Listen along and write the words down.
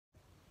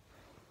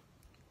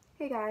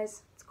Hey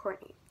guys, it's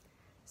Courtney.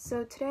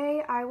 So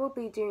today I will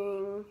be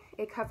doing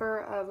a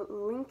cover of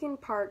Linkin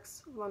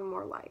Park's One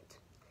More Light.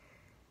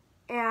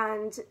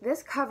 And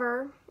this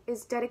cover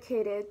is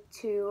dedicated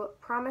to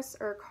Promisee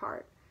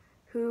Urquheart,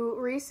 who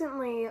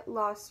recently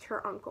lost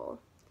her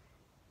uncle.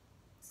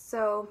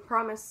 So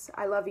Promise,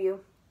 I love you.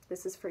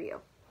 This is for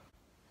you.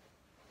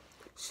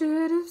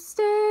 Should have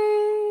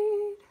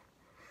stayed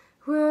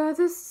where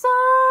the signs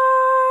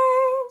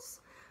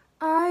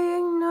I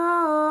ignored.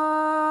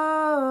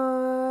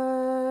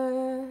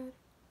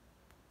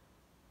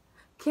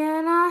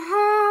 Can I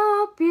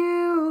help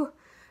you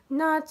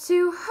not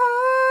to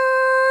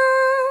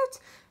hurt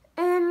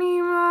anymore?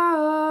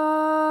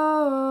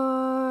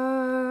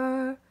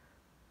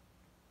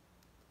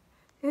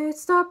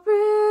 It's our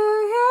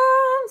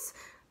brilliance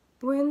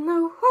when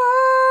the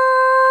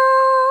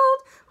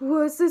world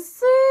was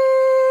asleep.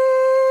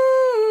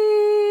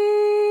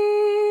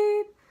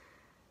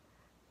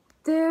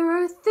 There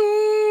are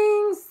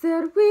things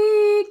that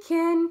we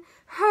can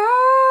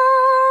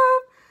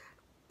have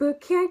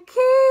but can't keep.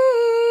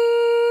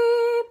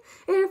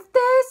 If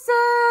they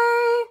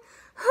say,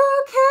 who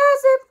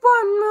cares if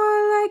one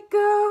more light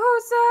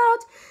goes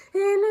out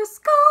in a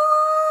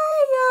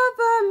sky of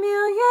a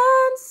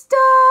million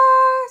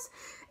stars?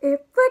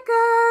 It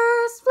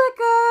flickers,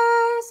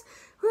 flickers.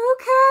 Who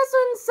cares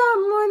when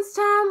someone's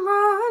time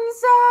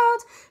runs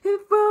out?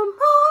 If a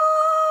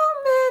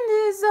moment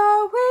is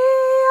all we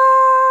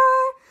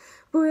are,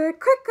 we're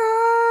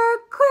quicker,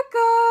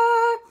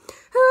 quicker.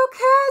 Who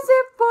cares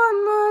if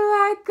one more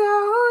light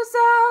goes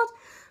out?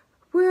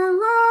 Will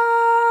I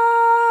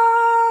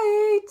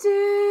do?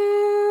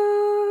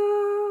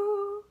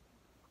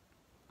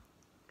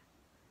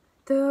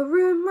 The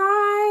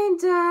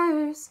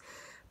reminders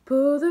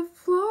pull the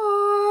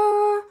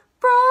floor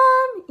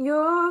from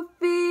your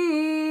feet.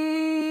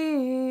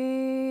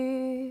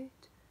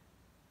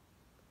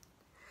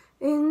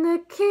 In the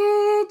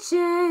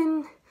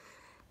kitchen,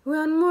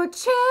 one more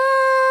chair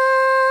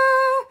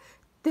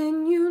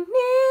than you need.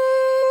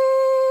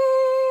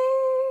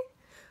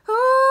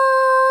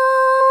 Oh,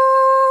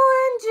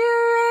 and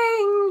you're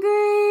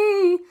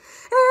angry,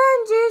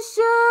 and you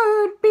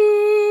should be.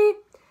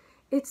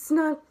 It's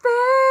not fair.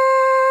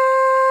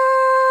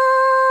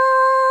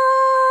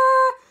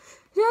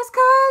 Just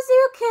 'cause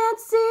you can't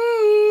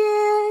see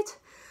it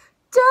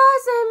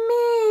doesn't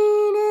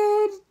mean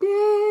it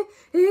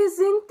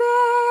isn't there.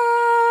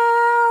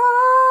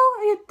 Oh,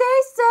 if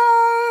they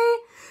say,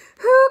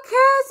 who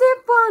cares if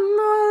one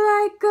more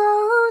light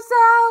goes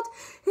out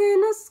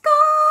in a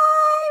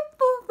sky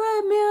of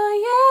a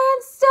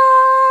million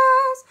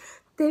stars?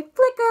 They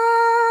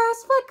flickers,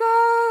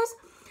 flickers.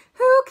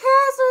 Who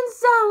cares when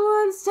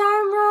someone's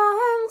time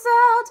runs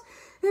out?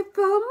 If a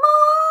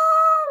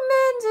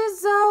moment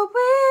is all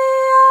we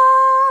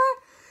are,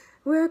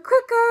 we're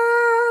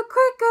quicker,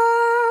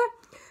 quicker.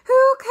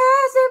 Who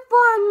cares if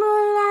one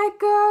more light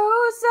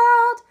goes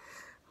out?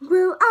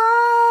 Will I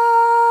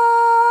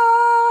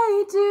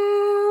do?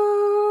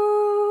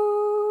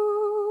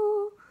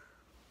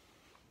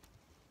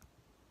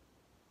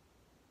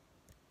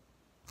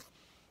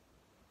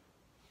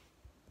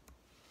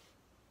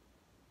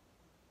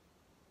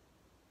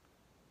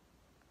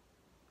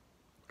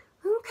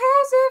 Who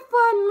cares if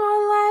one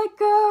more light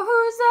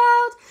goes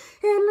out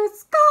in the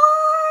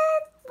sky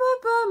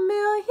of a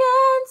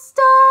million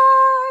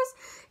stars?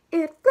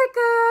 It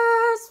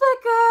flickers,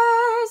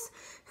 flickers.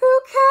 Who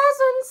cares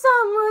when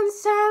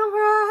someone's time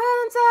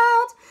runs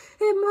out?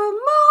 If a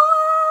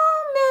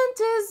moment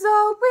is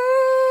all we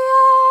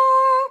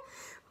are,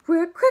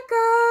 we're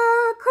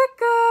quicker,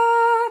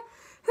 quicker.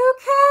 Who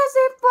cares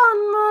if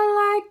one more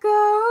light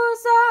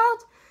goes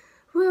out?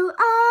 Will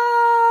I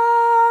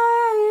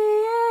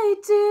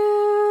do?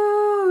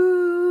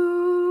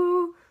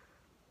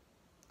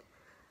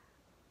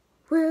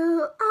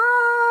 Will I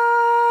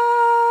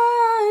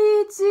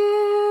do?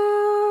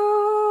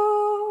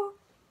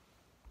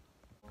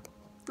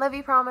 Love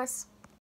you, Promise.